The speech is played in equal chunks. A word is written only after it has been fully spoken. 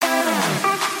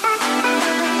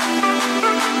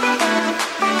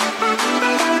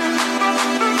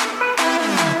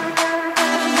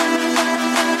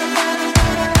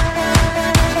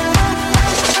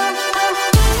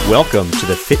Welcome to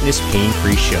the Fitness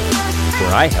Pain-Free Show,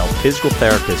 where I help physical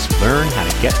therapists learn how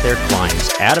to get their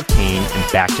clients out of pain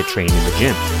and back to training in the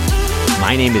gym.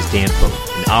 My name is Dan Pope,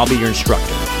 and I'll be your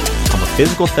instructor. I'm a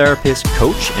physical therapist,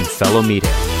 coach, and fellow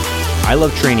meathead. I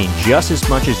love training just as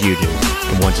much as you do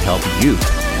and want to help you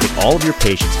get all of your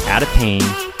patients out of pain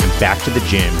and back to the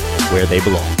gym where they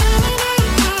belong.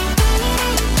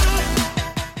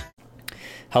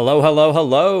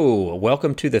 Hello.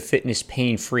 Welcome to the Fitness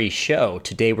Pain-Free Show.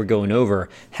 Today we're going over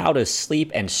how does sleep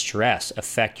and stress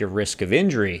affect your risk of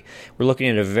injury. We're looking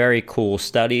at a very cool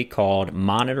study called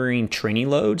Monitoring Training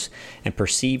Loads and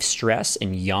Perceived Stress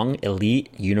in Young Elite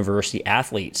University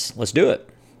Athletes. Let's do it.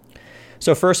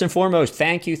 So first and foremost,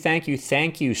 thank you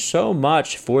so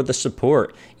much for the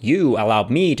support. You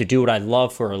allowed me to do what I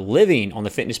love for a living on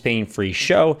the Fitness Pain-Free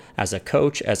Show as a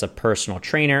coach, as a personal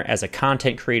trainer, as a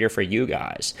content creator for you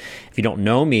guys. If you don't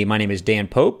know me, my name is Dan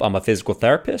Pope. I'm a physical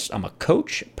therapist. I'm a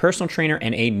coach, personal trainer,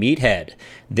 and a meathead.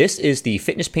 This is the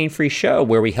Fitness Pain-Free Show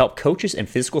where we help coaches and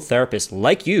physical therapists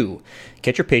like you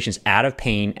get your patients out of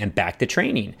pain and back to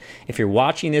training. If you're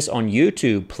watching this on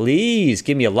YouTube, please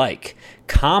give me a like,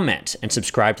 comment, and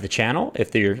subscribe to the channel.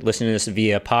 If you're listening to this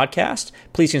via podcast,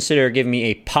 please consider giving me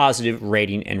a positive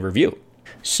rating and review.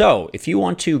 So if you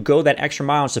want to go that extra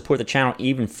mile and support the channel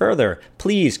even further,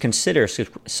 please consider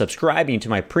subscribing to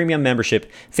my premium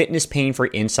membership, Fitness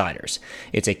Pain-Free Insiders.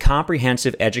 It's a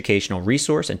comprehensive educational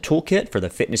resource and toolkit for the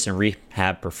fitness and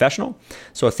rehab professional.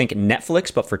 So I think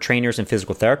Netflix, but for trainers and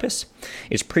physical therapists.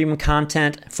 It's premium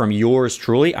content from yours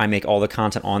truly. I make all the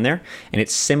content on there, and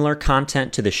it's similar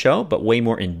content to the show, but way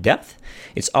more in depth.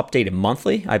 It's updated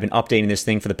monthly. I've been updating this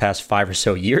thing for the past 5 or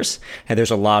so years, and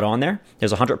there's a lot on there.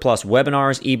 There's 100 plus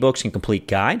webinars, ebooks, and complete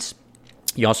guides.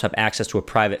 You also have access to a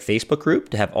private Facebook group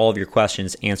to have all of your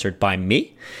questions answered by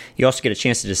me. You also get a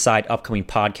chance to decide upcoming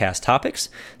podcast topics.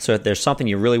 So if there's something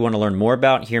you really want to learn more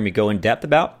about, hear me go in depth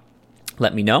about,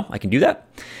 let me know. I can do that.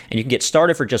 And you can get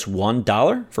started for just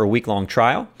 $1 for a week-long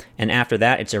trial. And after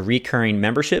that, it's a recurring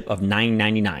membership of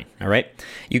 $9.99. All right.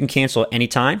 You can cancel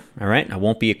anytime. All right. I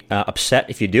won't be upset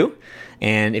if you do.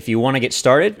 And if you want to get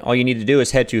started, all you need to do is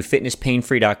head to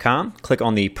fitnesspainfree.com, click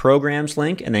on the programs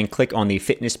link, and then click on the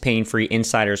Fitness Pain-Free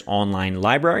Insiders online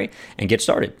library and get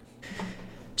started.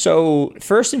 So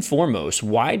first and foremost,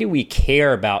 why do we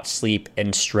care about sleep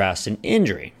and stress and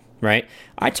injury? Right?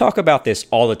 I talk about this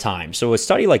all the time. So a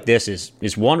study like this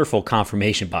is wonderful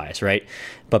confirmation bias, right?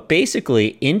 But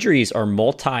basically, injuries are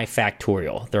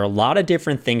multifactorial. There are a lot of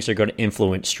different things that are going to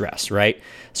influence stress, right?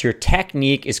 So your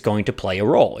technique is going to play a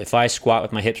role. If I squat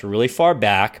with my hips really far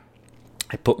back,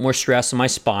 I put more stress on my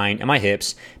spine and my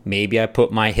hips. Maybe I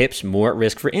put my hips more at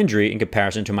risk for injury in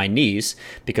comparison to my knees,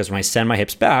 because when I send my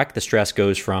hips back, the stress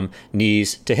goes from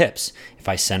knees to hips. If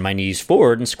I send my knees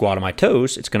forward and squat on my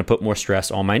toes, it's going to put more stress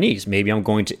on my knees. Maybe I'm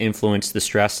going to influence the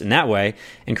stress in that way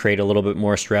and create a little bit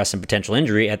more stress and potential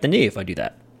injury at the knee if I do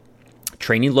that.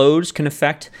 Training loads can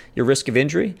affect your risk of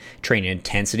injury. Training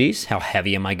intensities, how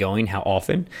heavy am I going, how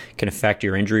often, can affect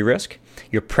your injury risk.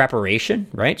 Your preparation,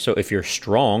 right? So if you're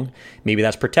strong, maybe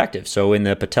that's protective. So in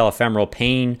the patellofemoral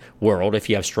pain world, if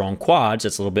you have strong quads,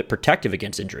 it's a little bit protective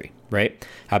against injury, right?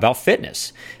 How about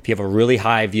fitness? If you have a really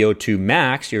high VO2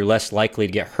 max, you're less likely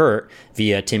to get hurt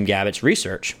via Tim Gabbett's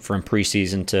research from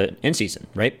preseason to in-season,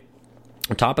 right?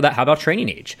 On top of that, how about training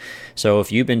age? So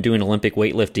if you've been doing Olympic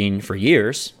weightlifting for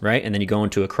years, right, and then you go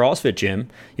into a CrossFit gym,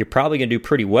 you're probably going to do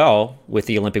pretty well with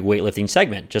the Olympic weightlifting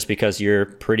segment just because you're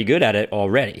pretty good at it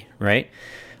already, right?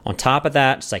 On top of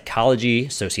that, psychology,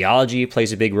 sociology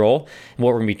plays a big role. And what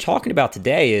we're going to be talking about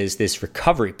today is this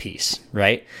recovery piece,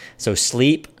 right? So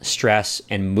sleep, stress,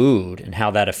 and mood, and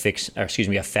how that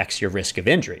affects your risk of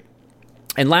injury.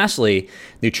 And lastly,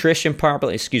 nutrition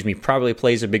probably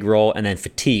plays a big role, and then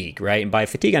fatigue, right? And by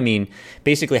fatigue, I mean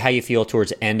basically how you feel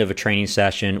towards the end of a training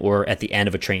session or at the end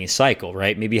of a training cycle,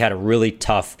 right? Maybe you had a really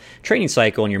tough training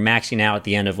cycle and you're maxing out at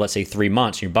the end of, let's say, 3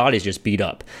 months, and your body's just beat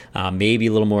up. Maybe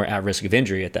a little more at risk of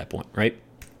injury at that point, right?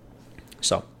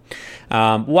 So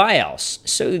why else?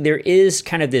 So there is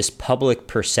kind of this public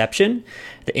perception,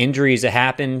 the injuries that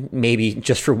happen maybe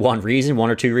just for one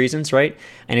or two reasons, right?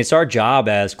 And it's our job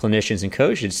as clinicians and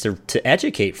coaches to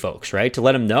educate folks, right? To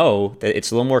let them know that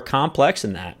it's a little more complex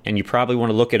than that. And you probably want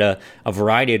to look at a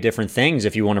variety of different things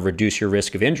if you want to reduce your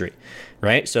risk of injury,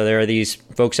 right? So there are these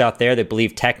folks out there that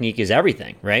believe technique is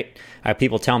everything, right? I have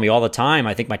people tell me all the time,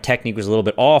 I think my technique was a little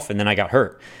bit off and then I got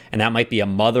hurt. And that might be a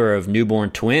mother of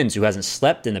newborn twins who hasn't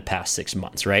slept in the past 6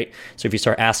 months, right? So if you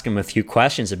start asking them a few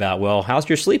questions about, well, how's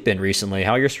your sleep been recently?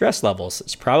 How are your stress levels?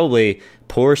 It's probably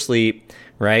poor sleep,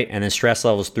 right? And then stress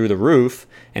levels through the roof.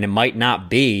 And it might not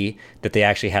be that they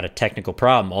actually had a technical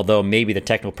problem, although maybe the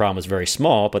technical problem was very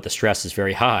small, but the stress is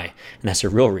very high. And that's a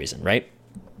real reason, right?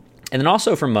 And then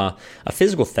also from a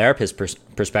physical therapist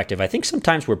perspective, I think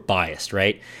sometimes we're biased,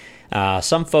 right?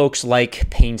 Some folks like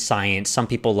pain science, some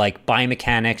people like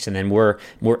biomechanics, and then we're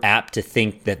apt to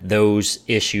think that those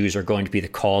issues are going to be the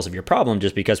cause of your problem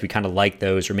just because we kind of like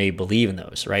those or maybe believe in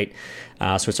those, right?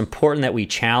 So it's important that we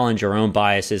challenge our own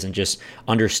biases and just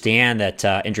understand that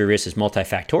injury risk is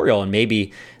multifactorial, and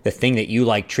maybe the thing that you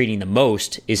like treating the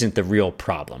most isn't the real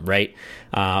problem, right?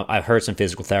 I've heard some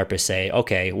physical therapists say,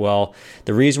 okay, well,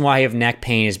 the reason why you have neck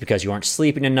pain is because you aren't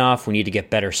sleeping enough. We need to get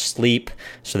better sleep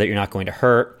so that you're not going to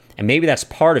hurt. And maybe that's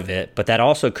part of it, but that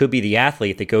also could be the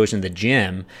athlete that goes in the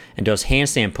gym and does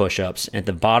handstand push-ups. And at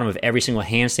the bottom of every single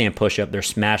handstand push-up, they're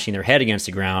smashing their head against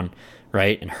the ground,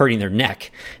 right, and hurting their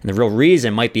neck. And the real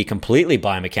reason might be completely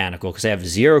biomechanical because they have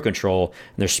zero control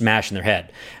and they're smashing their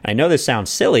head. And I know this sounds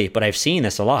silly, but I've seen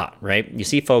this a lot, right? You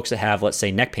see folks that have, let's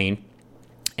say, neck pain,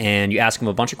 and you ask them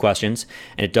a bunch of questions,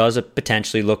 and it does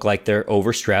potentially look like they're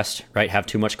overstressed, right? Have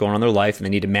too much going on in their life, and they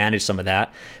need to manage some of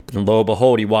that. But then lo and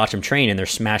behold, you watch them train, and they're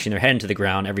smashing their head into the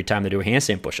ground every time they do a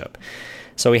handstand push-up.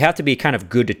 So we have to be kind of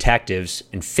good detectives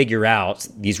and figure out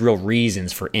these real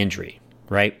reasons for injury,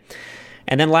 right?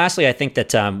 And then lastly, I think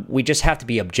that we just have to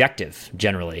be objective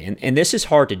generally. And this is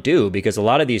hard to do because a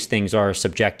lot of these things are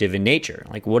subjective in nature.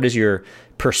 Like, what is your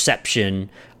perception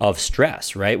of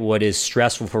stress, right? What is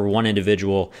stressful for one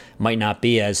individual might not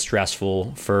be as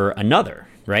stressful for another,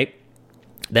 right?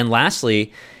 Then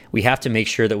lastly, we have to make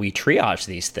sure that we triage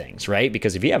these things, right?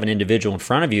 Because if you have an individual in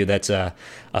front of you that's a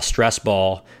stress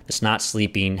ball, that's not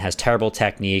sleeping, has terrible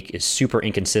technique, is super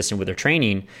inconsistent with their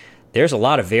training, there's a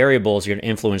lot of variables that are going to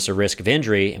influence the risk of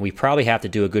injury, and we probably have to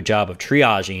do a good job of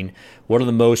triaging what are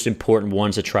the most important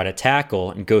ones to try to tackle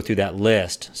and go through that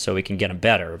list so we can get them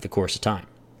better over the course of time.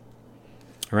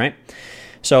 All right?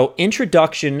 So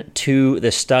introduction to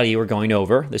the study we're going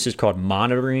over. This is called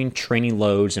Monitoring Training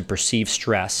Loads and Perceived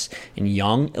Stress in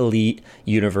Young Elite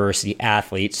University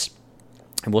Athletes.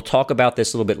 And we'll talk about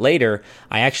this a little bit later.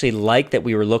 I actually like that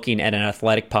we were looking at an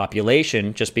athletic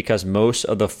population just because most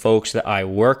of the folks that I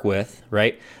work with,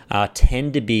 right,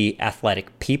 tend to be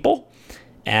athletic people.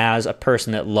 As a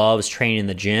person that loves training in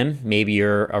the gym, maybe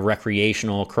you're a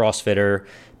recreational CrossFitter,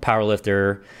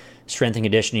 powerlifter, strength and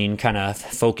conditioning kind of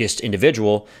focused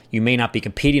individual, you may not be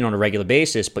competing on a regular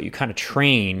basis, but you kind of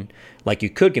train like you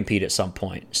could compete at some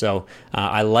point. So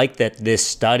I like that this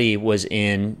study was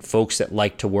in folks that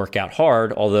like to work out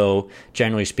hard, although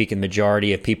generally speaking, the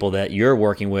majority of people that you're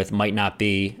working with might not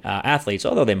be athletes,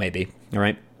 although they may be, all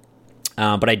right?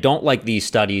 But I don't like these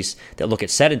studies that look at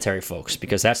sedentary folks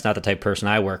because that's not the type of person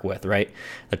I work with, right?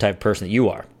 The type of person that you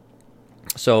are.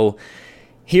 So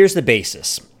here's the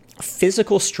basis.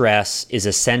 Physical stress is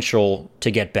essential to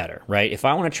get better, right? If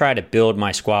I want to try to build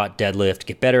my squat, deadlift,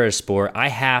 get better at a sport, I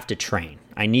have to train.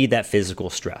 I need that physical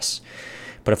stress.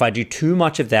 But if I do too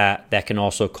much of that, that can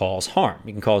also cause harm.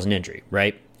 It can cause an injury,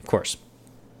 right? Of course.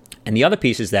 And the other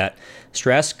piece is that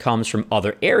stress comes from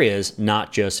other areas,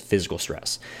 not just physical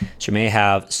stress. So you may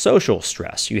have social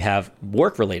stress, you have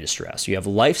work-related stress, you have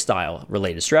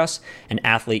lifestyle-related stress, and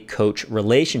athlete-coach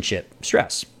relationship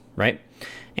stress, right?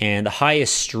 And the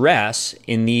highest stress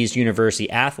in these university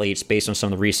athletes, based on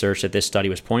some of the research that this study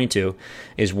was pointing to,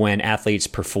 is when athletes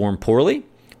perform poorly,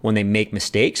 when they make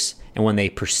mistakes, and when they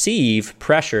perceive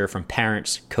pressure from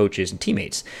parents, coaches, and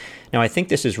teammates. Now, I think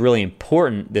this is really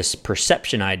important, this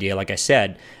perception idea. Like I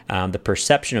said, the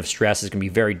perception of stress is going to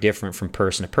be very different from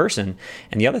person to person.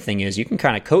 And the other thing is you can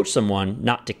kind of coach someone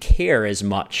not to care as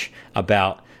much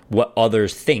about what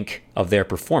others think of their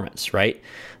performance, right?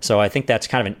 So I think that's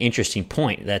kind of an interesting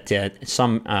point that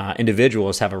some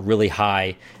individuals have a really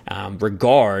high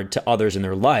regard to others in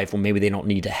their life when maybe they don't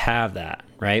need to have that,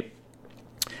 right?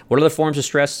 What other forms of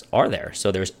stress are there?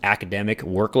 So there's academic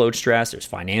workload stress, there's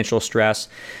financial stress,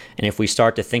 and if we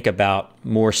start to think about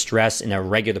more stress in a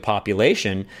regular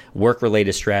population,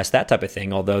 work-related stress, that type of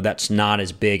thing, although that's not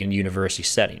as big in a university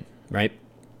setting, right?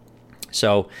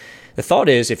 So the thought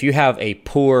is if you have a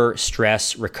poor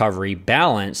stress recovery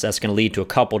balance, that's going to lead to a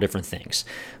couple different things.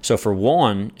 So for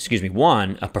one,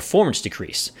 a performance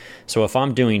decrease. So if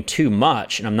I'm doing too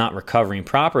much and I'm not recovering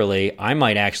properly, I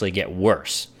might actually get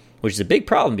worse, which is a big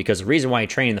problem because the reason why you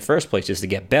train in the first place is to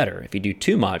get better. If you do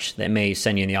too much, that may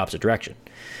send you in the opposite direction.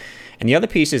 And the other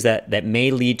piece is that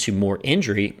may lead to more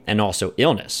injury and also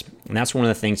illness. And that's one of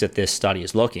the things that this study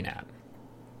is looking at.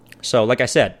 So like I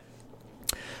said,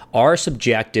 are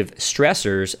subjective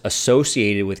stressors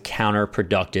associated with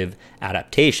counterproductive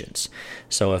adaptations.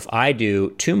 So if I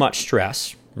do too much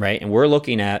stress, right, and we're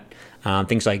looking at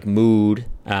things like mood,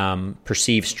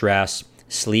 perceived stress,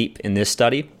 sleep in this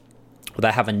study, will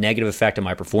that have a negative effect on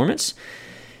my performance?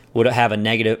 Would it have a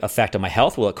negative effect on my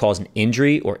health? Will it cause an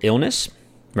injury or illness?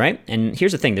 Right? And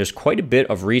here's the thing, there's quite a bit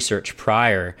of research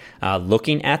prior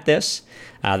looking at this.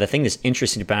 The thing that's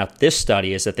interesting about this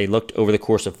study is that they looked over the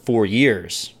course of 4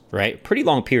 years, right? Pretty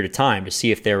long period of time to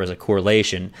see if there was a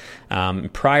correlation.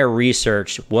 Prior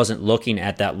research wasn't looking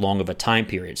at that long of a time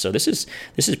period. So this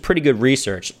is pretty good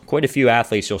research. Quite a few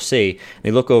athletes you'll see,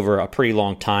 they look over a pretty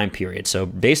long time period. So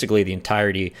basically the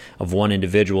entirety of one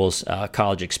individual's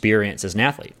college experience as an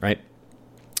athlete, right?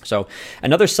 So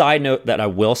another side note that I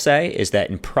will say is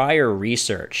that in prior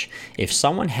research, if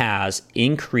someone has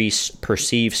increased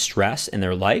perceived stress in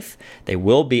their life, they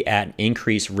will be at an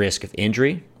increased risk of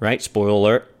injury, right? Spoiler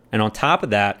alert. And on top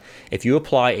of that, if you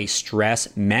apply a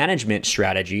stress management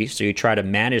strategy, so you try to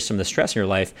manage some of the stress in your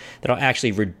life, that'll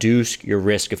actually reduce your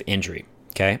risk of injury.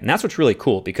 Okay, and that's what's really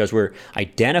cool because we're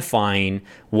identifying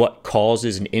what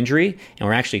causes an injury and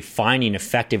we're actually finding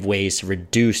effective ways to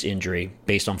reduce injury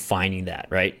based on finding that,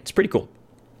 right? It's pretty cool.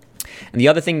 And the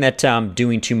other thing that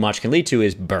doing too much can lead to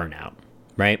is burnout,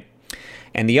 right?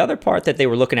 And the other part that they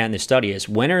were looking at in this study is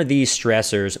when are these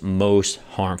stressors most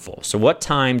harmful? So what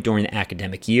time during the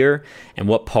academic year and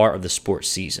what part of the sports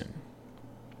season?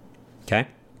 Okay,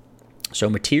 so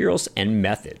materials and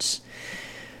methods.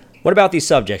 What about these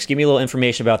subjects? Give me a little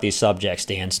information about these subjects,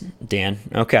 Dan.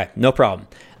 Okay, no problem.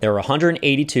 There were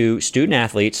 182 student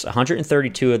athletes.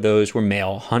 132 of those were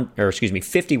male,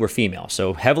 50 were female,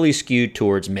 so heavily skewed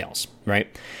towards males, right?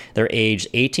 They're aged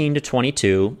 18 to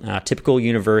 22, typical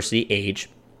university age.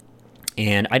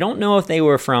 And I don't know if they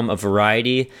were from a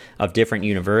variety of different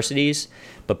universities,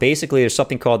 but basically there's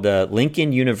something called the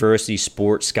Lincoln University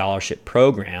Sports Scholarship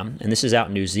Program, and this is out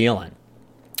in New Zealand.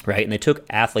 Right, and they took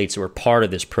athletes who were part of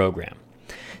this program.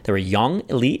 They were young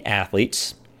elite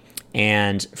athletes,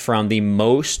 and from the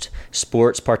most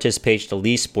sports participation to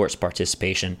least sports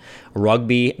participation,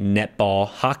 rugby, netball,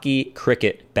 hockey,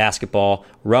 cricket, basketball,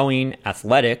 rowing,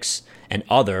 athletics, and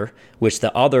other, which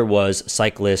the other was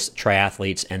cyclists,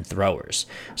 triathletes, and throwers.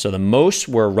 So the most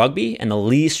were rugby, and the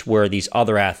least were these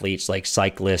other athletes like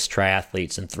cyclists,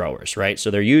 triathletes, and throwers, right? So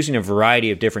they're using a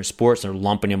variety of different sports and they're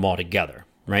lumping them all together,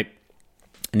 right?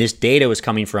 And this data was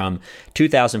coming from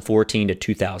 2014 to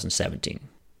 2017.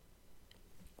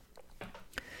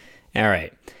 All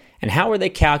right. And how are they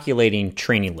calculating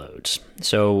training loads?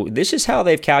 So this is how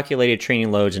they've calculated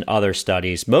training loads in other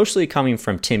studies, mostly coming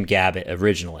from Tim Gabbett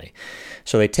originally.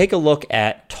 So they take a look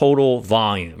at total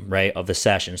volume, right, of the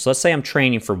session. So let's say I'm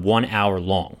training for 1 hour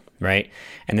long, right?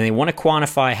 And then they want to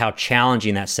quantify how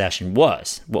challenging that session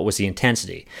was. What was the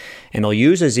intensity? And they'll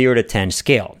use a 0 to 10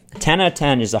 scale. 10 out of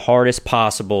 10 is the hardest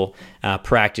possible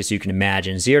practice you can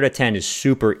imagine. 0 to 10 is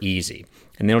super easy.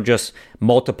 And they'll just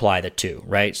multiply the two,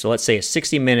 right? So let's say it's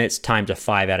 60 minutes times a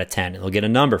 5 out of 10, and they'll get a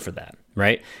number for that,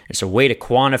 right? It's a way to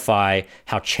quantify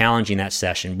how challenging that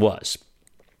session was.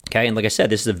 Okay, and like I said,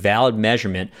 this is a valid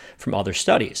measurement from other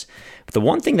studies. But the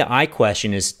one thing that I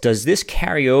question is, does this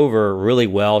carry over really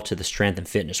well to the strength and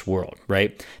fitness world,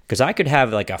 right? Because I could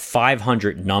have like a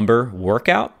 500 number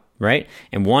workout, right?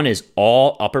 And one is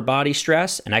all upper body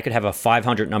stress, and I could have a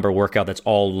 500 number workout that's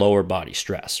all lower body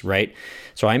stress, right?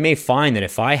 So I may find that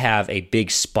if I have a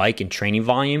big spike in training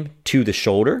volume to the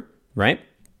shoulder, right,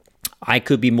 I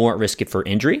could be more at risk for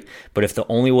injury. But if the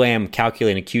only way I'm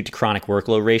calculating acute to chronic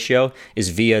workload ratio is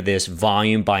via this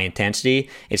volume by intensity,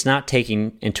 it's not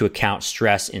taking into account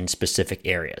stress in specific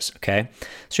areas, okay?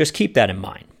 So just keep that in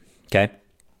mind, okay?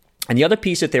 And the other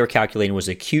piece that they were calculating was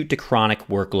acute to chronic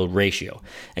workload ratio.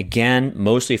 Again,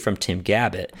 mostly from Tim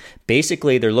Gabbett.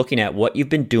 Basically, they're looking at what you've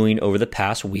been doing over the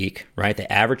past week, right? They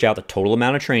average out the total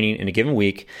amount of training in a given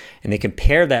week, and they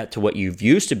compare that to what you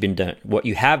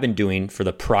have been doing for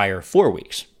the prior 4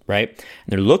 weeks, right? And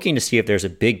they're looking to see if there's a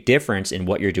big difference in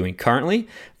what you're doing currently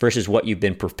versus what you've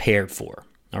been prepared for,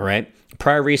 all right?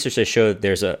 Prior research has showed that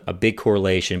there's a big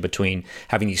correlation between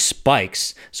having these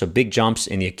spikes, so big jumps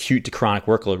in the acute to chronic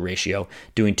workload ratio,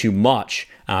 doing too much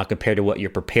compared to what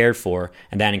you're prepared for,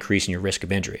 and that increasing your risk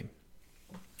of injury.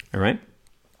 All right?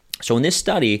 So in this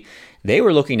study, they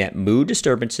were looking at mood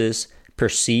disturbances,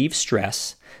 perceived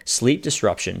stress, sleep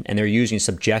disruption, and they're using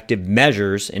subjective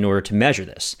measures in order to measure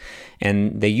this.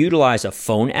 And they utilize a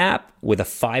phone app with a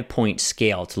 5-point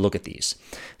scale to look at these.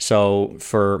 So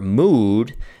for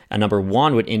mood, a number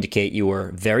 1 would indicate you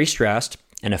were very stressed,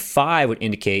 and a 5 would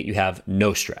indicate you have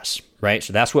no stress, right?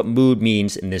 So that's what mood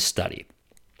means in this study.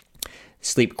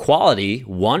 Sleep quality,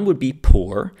 1 would be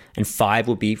poor and 5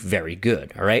 would be very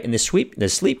good. All right. And the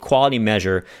sleep quality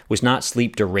measure was not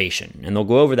sleep duration. And they'll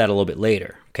go over that a little bit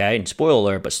later. Okay. And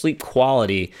spoiler alert, but sleep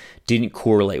quality didn't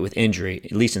correlate with injury,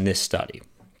 at least in this study.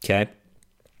 Okay.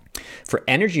 For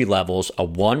energy levels, a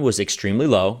 1 was extremely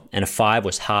low and a 5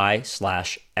 was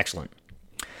high/excellent.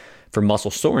 For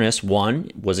muscle soreness,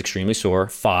 1 was extremely sore,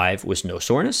 5 was no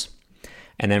soreness.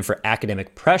 And then for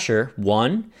academic pressure,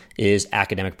 1 is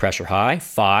academic pressure high,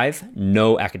 5,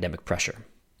 no academic pressure,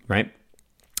 right?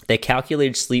 They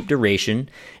calculated sleep duration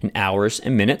in hours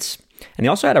and minutes, and they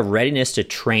also had a readiness to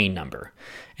train number.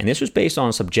 And this was based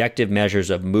on subjective measures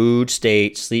of mood,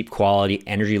 state, sleep quality,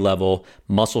 energy level,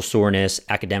 muscle soreness,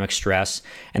 academic stress,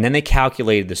 and then they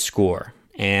calculated the score.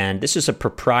 And this is a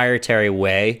proprietary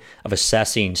way of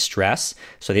assessing stress.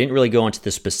 So they didn't really go into the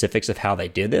specifics of how they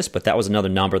did this, but that was another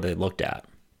number they looked at.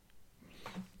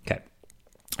 Okay.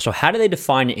 So how do they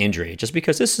define an injury? Just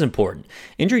because this is important.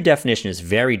 Injury definition is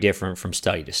very different from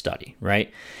study to study,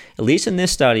 right? At least in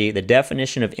this study, the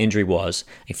definition of injury was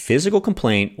a physical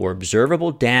complaint or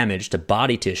observable damage to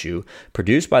body tissue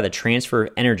produced by the transfer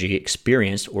of energy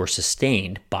experienced or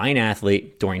sustained by an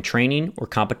athlete during training or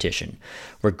competition,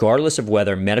 regardless of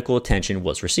whether medical attention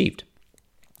was received.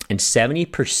 And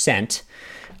 70%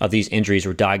 of these injuries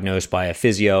were diagnosed by a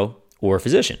physio or a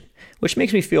physician, which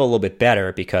makes me feel a little bit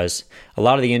better because a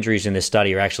lot of the injuries in this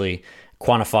study are actually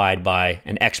quantified by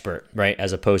an expert, right,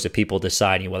 as opposed to people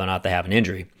deciding whether or not they have an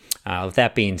injury. With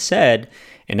that being said,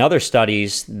 in other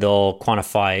studies, they'll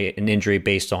quantify an injury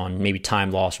based on maybe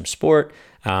time lost from sport.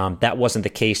 That wasn't the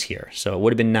case here. So it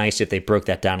would have been nice if they broke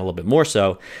that down a little bit more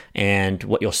so. And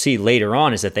what you'll see later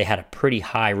on is that they had a pretty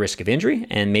high risk of injury,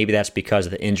 and maybe that's because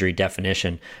of the injury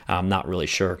definition. I'm not really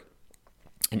sure.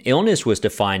 An illness was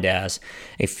defined as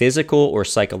a physical or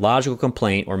psychological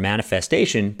complaint or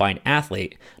manifestation by an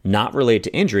athlete not related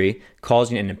to injury,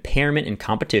 causing an impairment in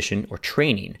competition or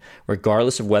training,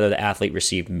 regardless of whether the athlete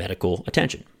received medical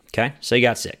attention. Okay, so you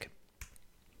got sick.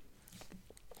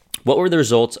 What were the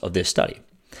results of this study?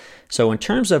 So in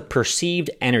terms of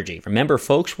perceived energy, remember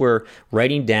folks were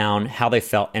writing down how they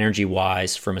felt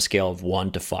energy-wise from a scale of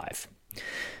 1 to 5.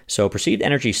 So perceived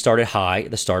energy started high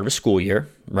at the start of a school year,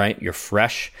 right? You're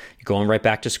fresh, you're going right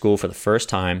back to school for the first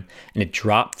time, and it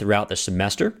dropped throughout the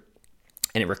semester,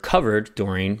 and it recovered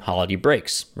during holiday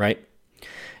breaks, right?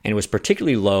 And it was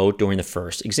particularly low during the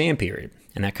first exam period.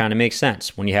 And that kind of makes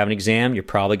sense. When you have an exam, you're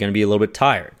probably going to be a little bit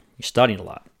tired. You're studying a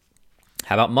lot.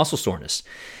 How about muscle soreness?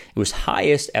 It was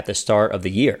highest at the start of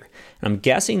the year. And I'm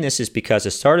guessing this is because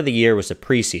the start of the year was the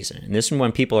preseason, and this is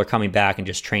when people are coming back and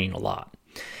just training a lot.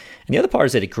 And the other part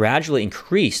is that it gradually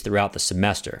increased throughout the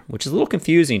semester, which is a little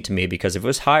confusing to me because if it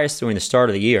was highest during the start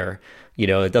of the year,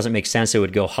 it doesn't make sense it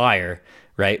would go higher,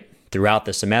 right, throughout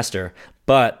the semester.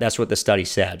 But that's what the study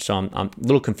said. So I'm a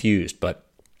little confused. But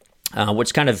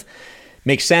what's kind of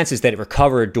makes sense is that it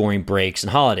recovered during breaks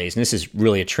and holidays. And this is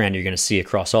really a trend you're going to see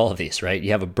across all of these, right? You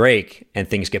have a break and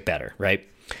things get better, right?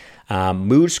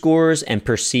 Mood scores and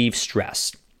perceived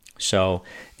stress. So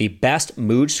the best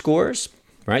mood scores,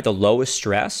 right, the lowest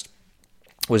stress,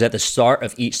 was at the start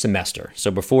of each semester.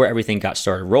 So before everything got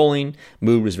started rolling,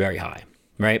 mood was very high,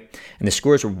 right? And the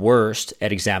scores were worst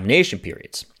at examination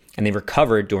periods, and they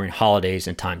recovered during holidays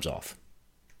and times off.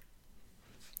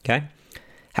 Okay?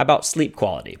 How about sleep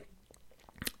quality?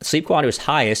 Sleep quality was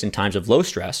highest in times of low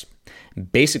stress,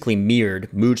 basically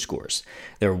mirrored mood scores.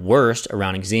 They were worst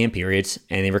around exam periods,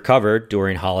 and they recovered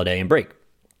during holiday and break.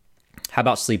 How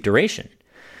about sleep duration?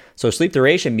 So sleep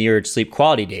duration mirrored sleep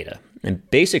quality data. And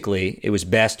basically, it was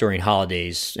best during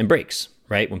holidays and breaks,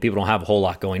 right? When people don't have a whole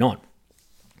lot going on.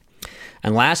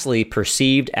 And lastly,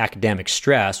 perceived academic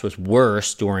stress was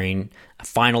worse during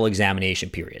final examination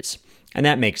periods. And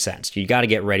that makes sense. You got to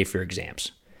get ready for your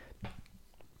exams.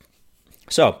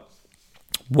 So,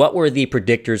 what were the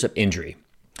predictors of injury?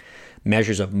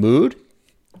 Measures of mood,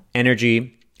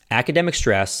 energy, academic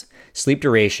stress, sleep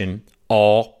duration,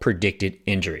 all predicted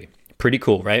injury. Pretty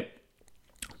cool, right?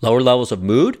 Lower levels of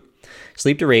mood,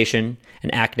 sleep duration,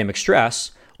 and academic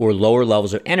stress, or lower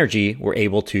levels of energy were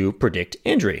able to predict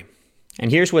injury.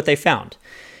 And here's what they found.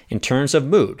 In terms of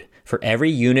mood, for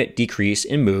every unit decrease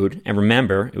in mood, and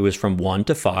remember, it was from 1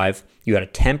 to 5, you had a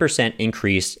 10%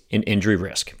 increase in injury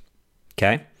risk.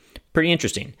 Okay? Pretty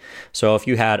interesting. So if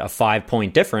you had a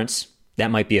 5-point difference, that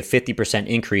might be a 50%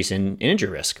 increase in injury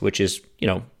risk, which is,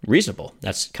 reasonable.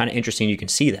 That's kind of interesting. You can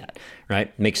see that,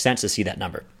 right? Makes sense to see that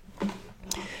number.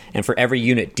 And for every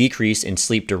unit decrease in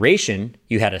sleep duration,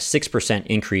 you had a 6%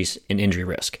 increase in injury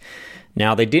risk.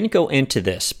 Now, they didn't go into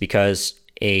this because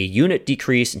a unit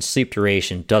decrease in sleep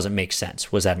duration doesn't make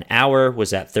sense. Was that an hour?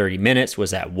 Was that 30 minutes?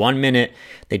 Was that 1 minute?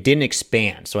 They didn't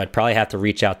expand, so I'd probably have to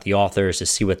reach out to the authors to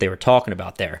see what they were talking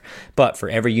about there. But for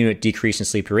every unit decrease in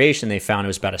sleep duration, they found it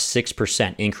was about a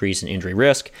 6% increase in injury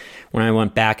risk. When I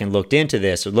went back and looked into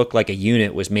this, it looked like a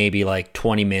unit was maybe like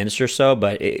 20 minutes or so,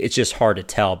 but it's just hard to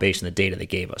tell based on the data they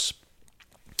gave us.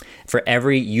 For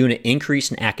every unit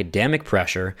increase in academic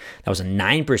pressure, that was a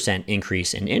 9%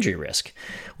 increase in injury risk,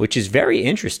 which is very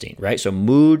interesting, right? So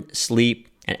mood, sleep,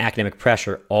 and academic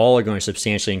pressure all are going to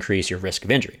substantially increase your risk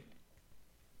of injury.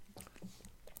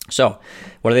 So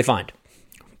what do they find?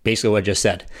 Basically what I just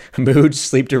said. Mood,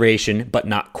 sleep duration, but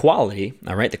not quality,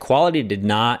 all right? The quality did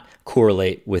not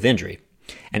correlate with injury.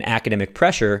 And academic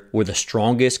pressure were the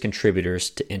strongest contributors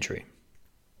to injury.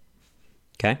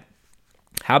 Okay?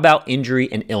 How about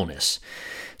injury and illness?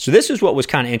 So this is what was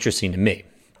kind of interesting to me.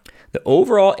 The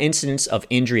overall incidence of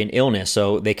injury and illness,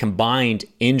 so they combined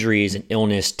injuries and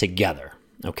illness together,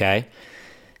 okay?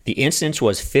 The incidence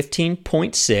was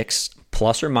 15.6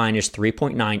 plus or minus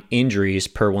 3.9 injuries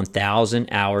per 1,000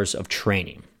 hours of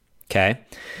training, okay?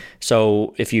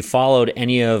 So if you followed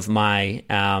any of my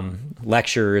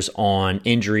lectures on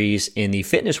injuries in the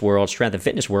fitness world, strength and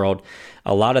fitness world,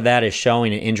 a lot of that is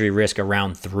showing an injury risk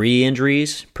around 3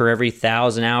 injuries per every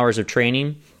 1,000 hours of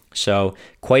training. So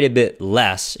quite a bit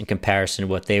less in comparison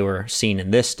to what they were seeing in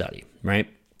this study, right?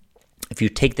 If you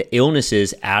take the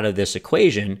illnesses out of this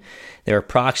equation, there are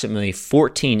approximately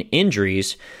 14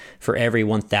 injuries for every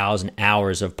 1,000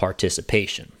 hours of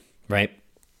participation, right?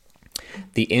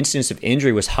 The incidence of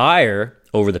injury was higher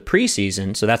over the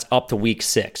preseason, so that's up to week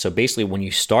 6. So basically, when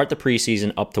you start the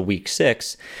preseason up to week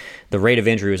 6, the rate of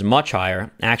injury was much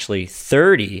higher, actually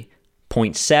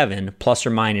 30.7 plus or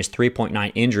minus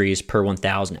 3.9 injuries per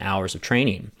 1,000 hours of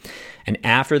training. And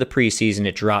after the preseason,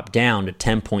 it dropped down to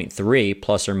 10.3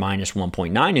 plus or minus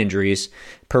 1.9 injuries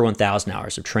per 1,000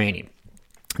 hours of training.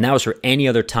 And that was for any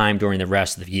other time during the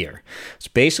rest of the year. So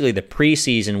basically, the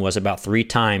preseason was about 3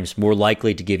 times more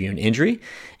likely to give you an injury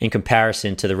in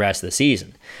comparison to the rest of the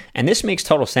season. And this makes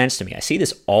total sense to me. I see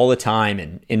this all the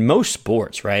time in most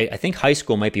sports, right? I think high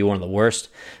school might be one of the worst,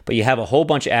 but you have a whole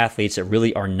bunch of athletes that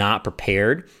really are not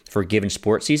prepared for a given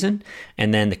sports season.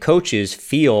 And then the coaches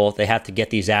feel they have to get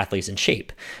these athletes in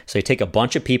shape. So they take a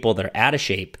bunch of people that are out of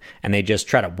shape and they just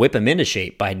try to whip them into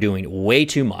shape by doing way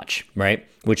too much, right?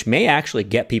 Which may actually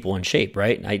get people in shape,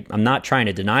 right? I'm not trying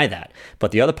to deny that.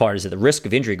 But the other part is that the risk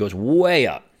of injury goes way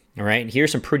up, all right? And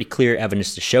here's some pretty clear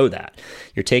evidence to show that.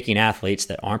 You're taking athletes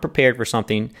that aren't prepared for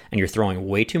something and you're throwing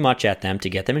way too much at them to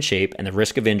get them in shape, and the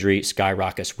risk of injury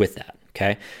skyrockets with that,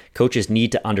 okay? Coaches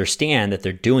need to understand that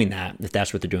they're doing that, if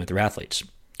that's what they're doing with their athletes,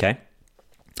 okay?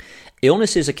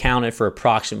 Illnesses accounted for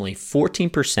approximately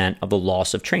 14% of the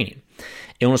loss of training.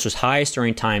 Illness was highest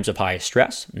during times of highest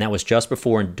stress, and that was just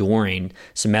before and during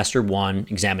semester 1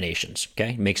 examinations.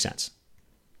 Okay, makes sense.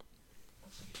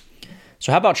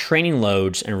 So how about training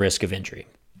loads and risk of injury?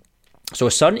 So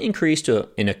a sudden increase to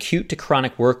an acute to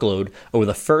chronic workload over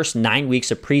the first 9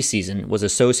 weeks of preseason was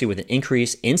associated with an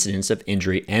increased incidence of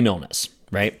injury and illness,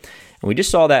 right? And we just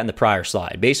saw that in the prior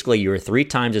slide. Basically, you were 3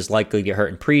 times as likely to get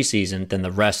hurt in preseason than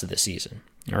the rest of the season,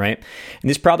 all right? And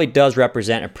this probably does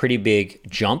represent a pretty big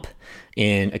jump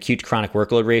in acute to chronic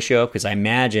workload ratio, because I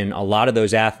imagine a lot of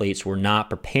those athletes were not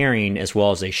preparing as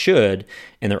well as they should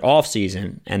in their off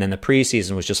season, and then the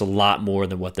preseason was just a lot more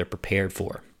than what they're prepared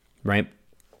for, right?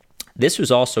 This was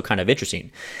also kind of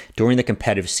interesting. During the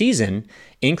competitive season,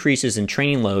 increases in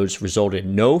training loads resulted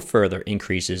in no further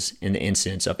increases in the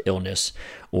incidence of illness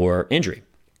or injury.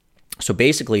 So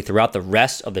basically, throughout the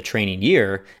rest of the training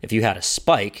year, if you had a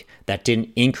spike, that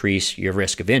didn't increase your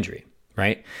risk of injury,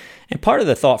 right? And part of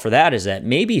the thought for that is that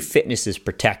maybe fitness is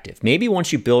protective. Maybe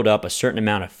once you build up a certain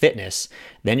amount of fitness,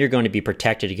 then you're going to be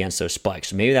protected against those spikes.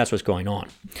 So maybe that's what's going on.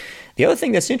 The other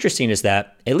thing that's interesting is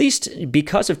that, at least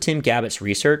because of Tim Gabbett's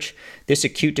research, this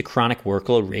acute to chronic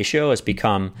workload ratio has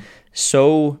become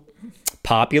so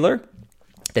popular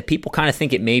that people kind of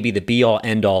think it may be the be-all,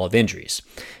 end-all of injuries.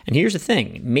 And here's the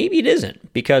thing, maybe it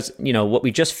isn't, because what we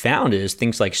just found is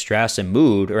things like stress and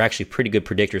mood are actually pretty good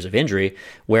predictors of injury,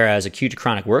 whereas acute to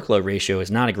chronic workload ratio is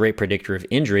not a great predictor of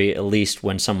injury, at least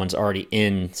when someone's already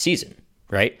in season,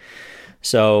 right?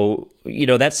 So,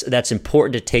 that's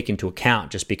important to take into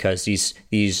account, just because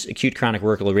these acute chronic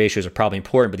workload ratios are probably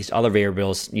important, but these other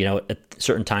variables, at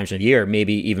certain times of the year may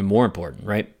be even more important,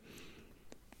 right?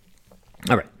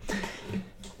 All right.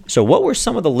 So what were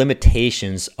some of the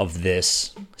limitations of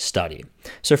this study?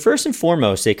 So first and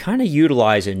foremost, they kind of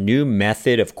utilize a new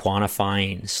method of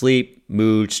quantifying sleep,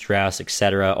 mood, stress,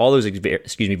 etc., all those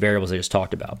variables I just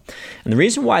talked about. And the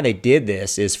reason why they did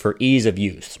this is for ease of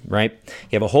use, right?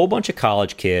 You have a whole bunch of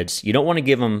college kids. You don't want to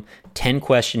give them 10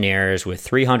 questionnaires with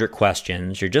 300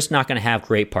 questions. You're just not going to have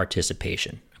great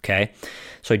participation, okay?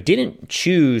 So I didn't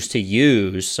choose to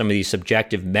use some of these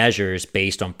subjective measures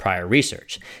based on prior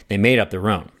research. They made up their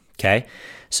own, okay?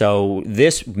 So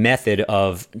this method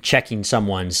of checking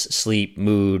someone's sleep,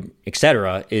 mood,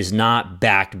 etc. is not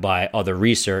backed by other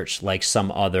research like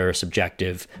some other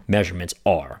subjective measurements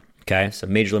are, okay? So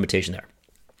major limitation there.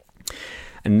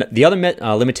 And the other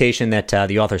limitation that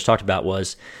the authors talked about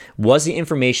was the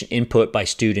information input by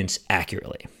students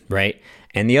accurately, right?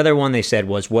 And the other one they said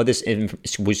was this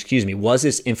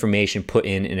information put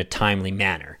in a timely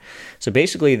manner? So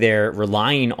basically, they're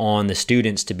relying on the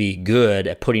students to be good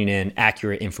at putting in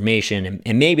accurate information,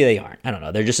 and maybe they aren't. I don't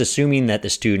know. They're just assuming that the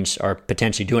students are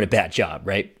potentially doing a bad job,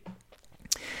 right?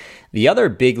 The other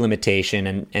big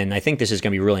limitation, and I think this is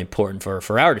going to be really important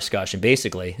for our discussion,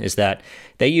 basically, is that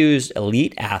they used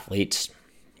elite athletes,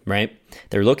 right?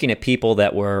 They're looking at people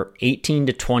that were 18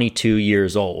 to 22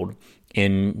 years old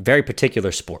in very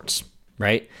particular sports,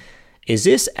 right? Is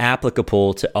this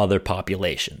applicable to other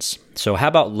populations? So how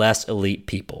about less elite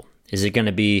people? Is it going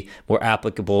to be more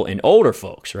applicable in older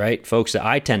folks, right? Folks that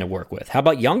I tend to work with. How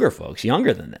about younger folks,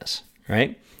 younger than this,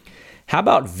 right? How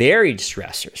about varied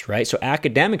stressors, right? So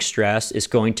academic stress is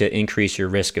going to increase your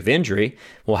risk of injury.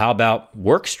 Well, how about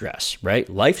work stress, right?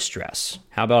 Life stress.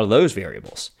 How about those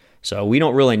variables? So we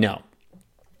don't really know.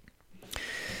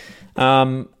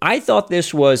 I thought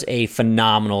this was a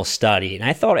phenomenal study, and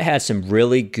I thought it had some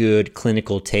really good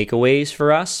clinical takeaways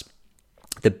for us.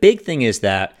 The big thing is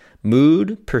that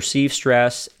mood, perceived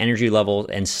stress, energy level,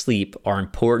 and sleep are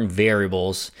important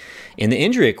variables in the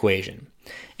injury equation.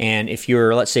 And if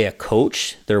you're, let's say, a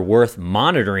coach, they're worth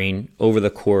monitoring over the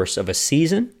course of a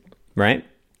season, right?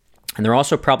 And they're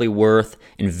also probably worth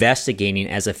investigating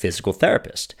as a physical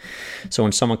therapist. So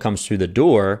when someone comes through the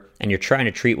door and you're trying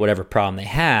to treat whatever problem they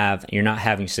have and you're not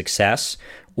having success,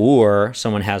 or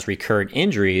someone has recurrent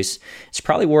injuries, it's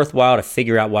probably worthwhile to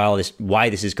figure out why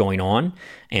this is going on.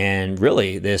 And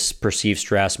really, this perceived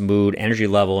stress, mood, energy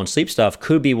level, and sleep stuff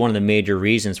could be one of the major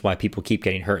reasons why people keep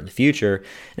getting hurt in the future.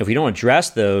 And if we don't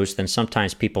address those, then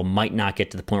sometimes people might not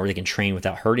get to the point where they can train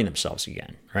without hurting themselves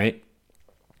again, right?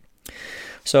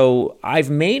 So I've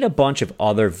made a bunch of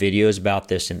other videos about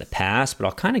this in the past, but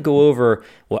I'll kind of go over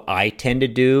what I tend to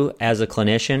do as a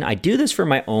clinician. I do this for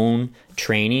my own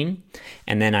training,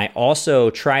 and then I also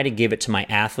try to give it to my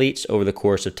athletes over the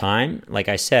course of time. Like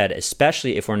I said,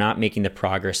 especially if we're not making the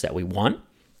progress that we want,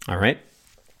 all right?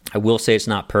 I will say it's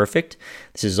not perfect.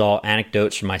 This is all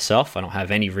anecdotes from myself. I don't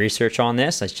have any research on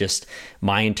this. That's just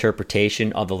my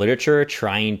interpretation of the literature,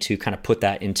 trying to kind of put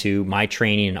that into my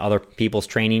training and other people's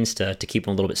trainings to keep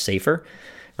them a little bit safer,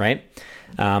 right?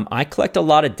 I collect a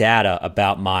lot of data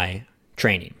about my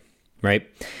training, right?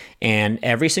 And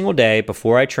every single day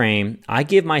before I train, I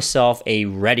give myself a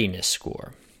readiness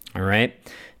score, all right?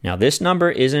 Now, this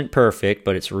number isn't perfect,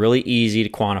 but it's really easy to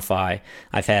quantify.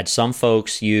 I've had some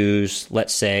folks use,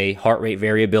 let's say, heart rate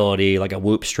variability, like a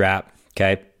Whoop strap,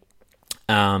 okay?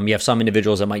 You have some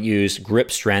individuals that might use grip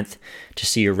strength to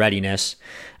see your readiness.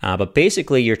 But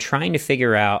basically, you're trying to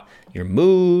figure out your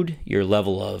mood, your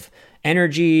level of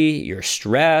energy, your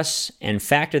stress, and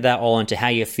factor that all into how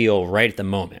you feel right at the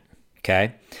moment, okay?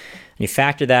 And you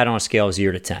factor that on a scale of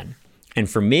 0 to 10. And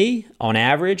for me, on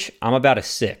average, I'm about a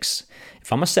 6.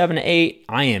 If I'm a 7 to 8,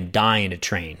 I am dying to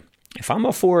train. If I'm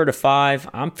a 4 to 5,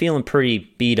 I'm feeling pretty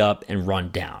beat up and run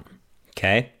down,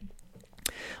 okay?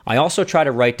 I also try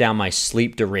to write down my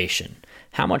sleep duration.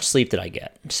 How much sleep did I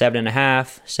get?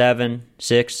 7.5, 7,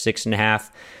 6,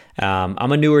 6.5.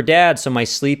 I'm a newer dad, so my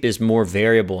sleep is more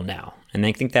variable now. And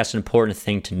I think that's an important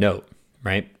thing to note,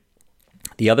 right?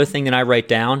 The other thing that I write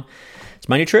down is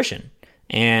my nutrition.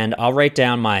 And I'll write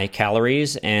down my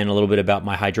calories and a little bit about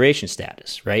my hydration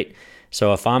status, right?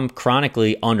 So if I'm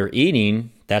chronically under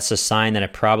eating, that's a sign that I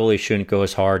probably shouldn't go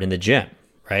as hard in the gym,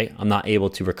 right? I'm not able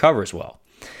to recover as well.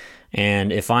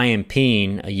 And if I am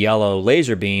peeing a yellow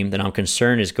laser beam that I'm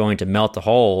concerned is going to melt the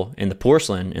hole in the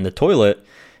porcelain in the toilet,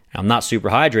 and I'm not super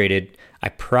hydrated, I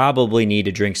probably need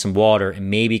to drink some water and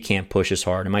maybe can't push as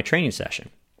hard in my training session.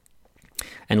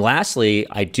 And lastly,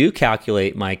 I do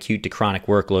calculate my acute to chronic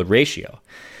workload ratio.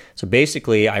 So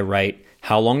basically, I write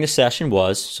how long the session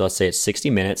was, so let's say it's 60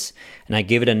 minutes, and I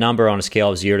give it a number on a scale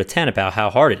of 0 to 10 about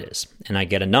how hard it is, and I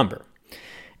get a number.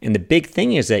 And the big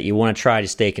thing is that you want to try to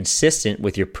stay consistent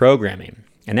with your programming.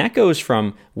 And that goes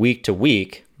from week to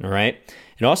week, all right?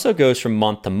 It also goes from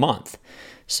month to month.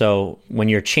 So when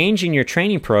you're changing your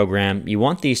training program, you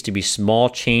want these to be small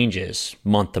changes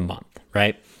month to month,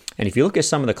 right? And if you look at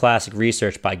some of the classic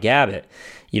research by Gabbett,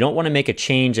 you don't want to make a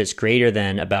change that's greater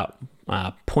than about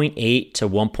 0.8 to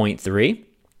 1.3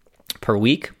 per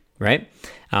week, right?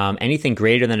 Anything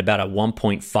greater than about a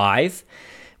 1.5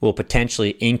 will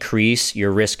potentially increase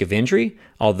your risk of injury,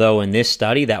 although in this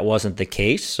study that wasn't the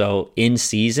case. So in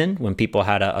season, when people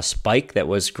had a spike that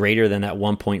was greater than that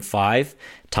 1.5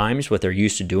 times what they're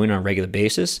used to doing on a regular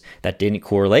basis, that didn't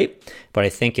correlate. But I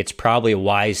think it's probably a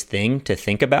wise thing to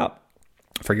think about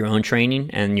for your own training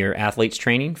and your athletes'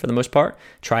 training for the most part.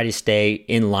 Try to stay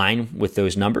in line with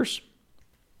those numbers.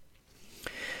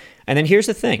 And then here's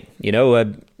the thing,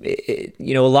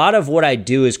 a lot of what I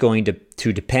do is going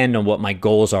to depend on what my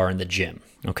goals are in the gym,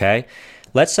 okay?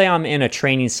 Let's say I'm in a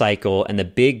training cycle and the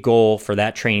big goal for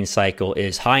that training cycle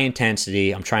is high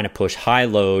intensity. I'm trying to push high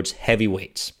loads, heavy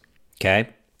weights, okay?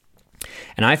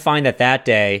 And I find that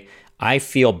day I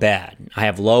feel bad. I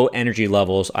have low energy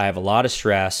levels. I have a lot of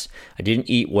stress. I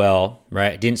didn't eat well,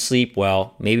 right? I didn't sleep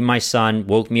well. Maybe my son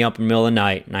woke me up in the middle of the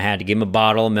night and I had to give him a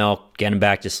bottle of milk, get him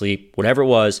back to sleep, whatever it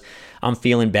was. I'm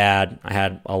feeling bad. I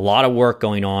had a lot of work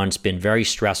going on. It's been very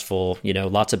stressful,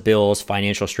 lots of bills,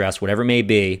 financial stress, whatever it may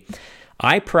be.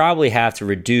 I probably have to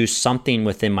reduce something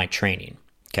within my training,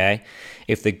 okay?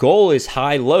 If the goal is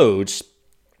high loads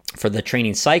for the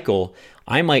training cycle,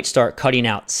 I might start cutting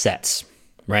out sets,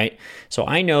 right? So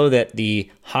I know that the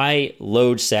high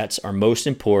load sets are most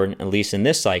important, at least in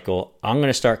this cycle. I'm going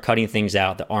to start cutting things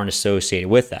out that aren't associated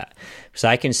with that, because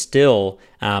I can still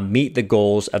meet the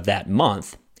goals of that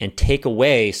month and take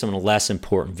away some of the less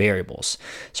important variables.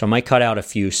 So I might cut out a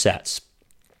few sets,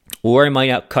 or I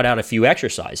might cut out a few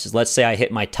exercises. Let's say I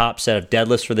hit my top set of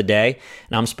deadlifts for the day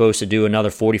and I'm supposed to do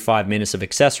another 45 minutes of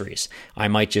accessories. I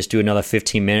might just do another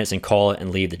 15 minutes and call it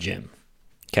and leave the gym,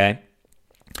 okay?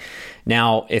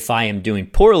 Now, if I am doing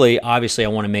poorly, obviously I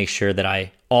want to make sure that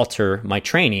I alter my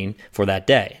training for that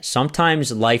day.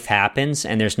 Sometimes life happens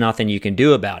and there's nothing you can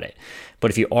do about it.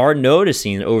 But if you are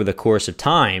noticing that over the course of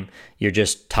time, you're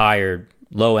just tired,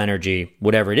 low energy,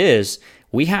 whatever it is,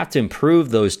 we have to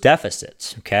improve those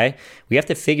deficits, okay? We have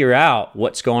to figure out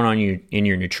what's going on in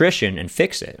your nutrition and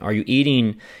fix it. Are you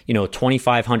eating,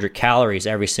 2,500 calories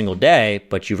every single day,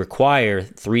 but you require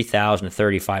 3,000 to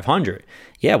 3,500?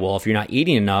 Yeah, well, if you're not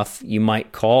eating enough, you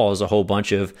might cause a whole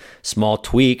bunch of small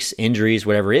tweaks, injuries,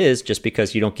 whatever it is, just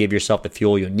because you don't give yourself the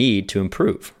fuel you need to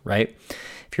improve, right?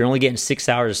 If you're only getting 6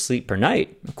 hours of sleep per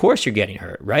night, of course you're getting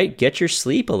hurt, right? Get your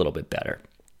sleep a little bit better.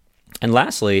 And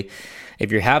lastly,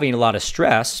 if you're having a lot of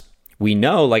stress, we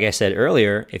know, like I said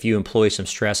earlier, if you employ some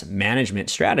stress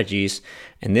management strategies,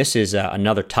 and this is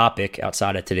another topic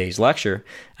outside of today's lecture,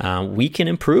 we can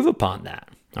improve upon that,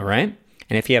 all right?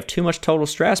 And if you have too much total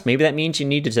stress, maybe that means you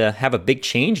need to have a big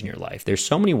change in your life. There's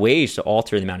so many ways to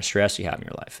alter the amount of stress you have in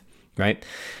your life, right?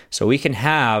 So we can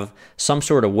have some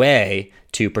sort of way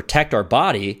to protect our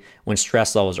body when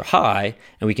stress levels are high,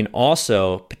 and we can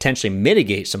also potentially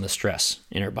mitigate some of the stress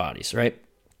in our bodies, right?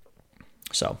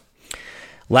 So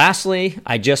lastly,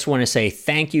 I just want to say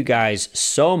thank you guys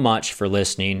so much for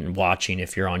listening and watching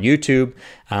if you're on YouTube.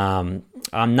 I'm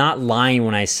not lying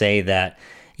when I say that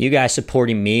you guys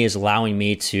supporting me is allowing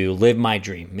me to live my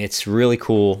dream. It's really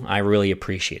cool. I really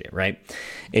appreciate it, right?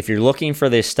 If you're looking for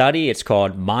this study, it's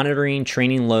called Monitoring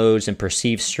Training Loads and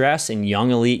Perceived Stress in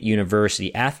Young Elite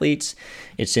University Athletes.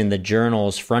 It's in the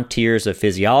journals Frontiers of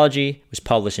Physiology. It was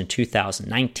published in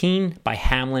 2019 by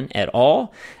Hamlin et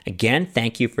al. Again,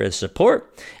 thank you for the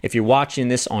support. If you're watching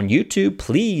this on YouTube,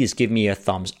 please give me a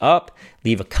thumbs up.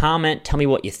 Leave a comment. Tell me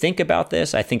what you think about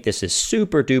this. I think this is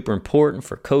super duper important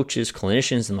for coaches,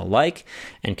 clinicians, and the like.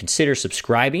 And consider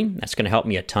subscribing. That's going to help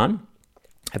me a ton.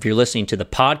 If you're listening to the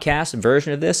podcast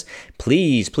version of this,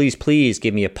 please, please, please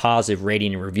give me a positive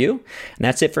rating and review. And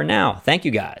that's it for now. Thank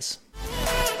you guys.